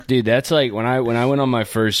Dude, that's like when I went on my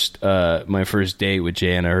first date with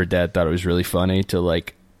Jan. I heard Dad thought it was really funny to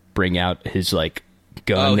like bring out his like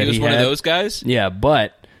gun. He was one of those guys. Yeah,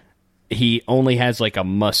 but he only has like a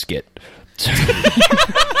musket. So he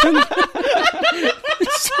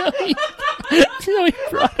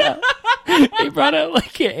brought out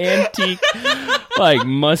like an antique like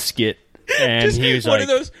musket, and Just he was one like, of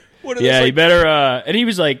those. yeah, like, he better. And he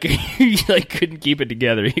was like, he like couldn't keep it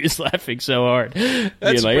together. He was laughing so hard.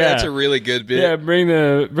 That's a really good bit. Yeah, bring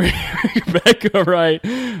it back all right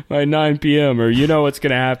by 9 p.m. or you know what's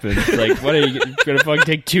gonna happen. Like, what are you gonna fucking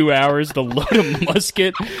take 2 hours to load a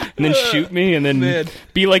musket and then shoot me and then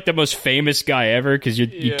be like the most famous guy ever because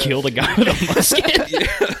you killed a guy with a musket?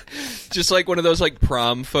 Yeah. Just like one of those like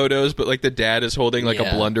prom photos, but like the dad is holding like a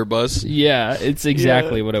blunderbuss. Yeah, it's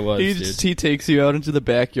exactly what it was. He takes you out into the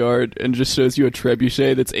backyard and just shows you a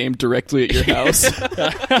trebuchet that's aimed directly at your house.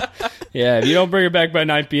 Yeah, if you don't bring it back by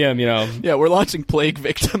 9 p.m., you know. Yeah, we're launching plague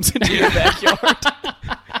victims into your backyard.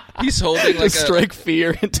 He's holding to strike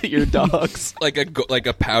fear into your dogs, like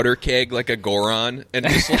a powder keg, like a Goron, and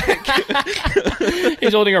just like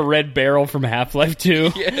he's holding a red barrel from Half-Life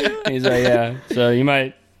 2. Yeah. He's like, yeah, so you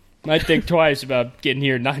might think twice about getting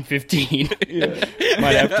here at 9:15. Yeah.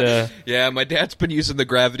 Might have to. Yeah, my dad's been using the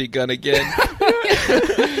gravity gun again.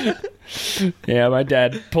 Yeah, my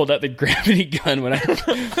dad pulled out the gravity gun when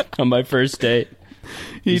on my first date.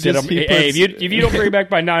 He said, "Hey, if you don't bring it back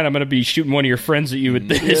by 9, I'm going to be shooting one of your friends at you with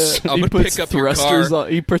this." Yeah, I'm going to pick up your car.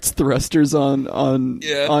 He puts thrusters on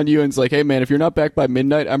you and is like, "Hey, man, if you're not back by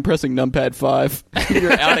midnight, I'm pressing numpad 5.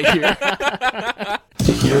 You're out of here."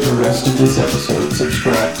 To hear the rest of this episode,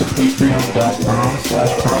 subscribe to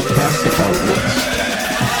patreon.com/podcastthepocalypse.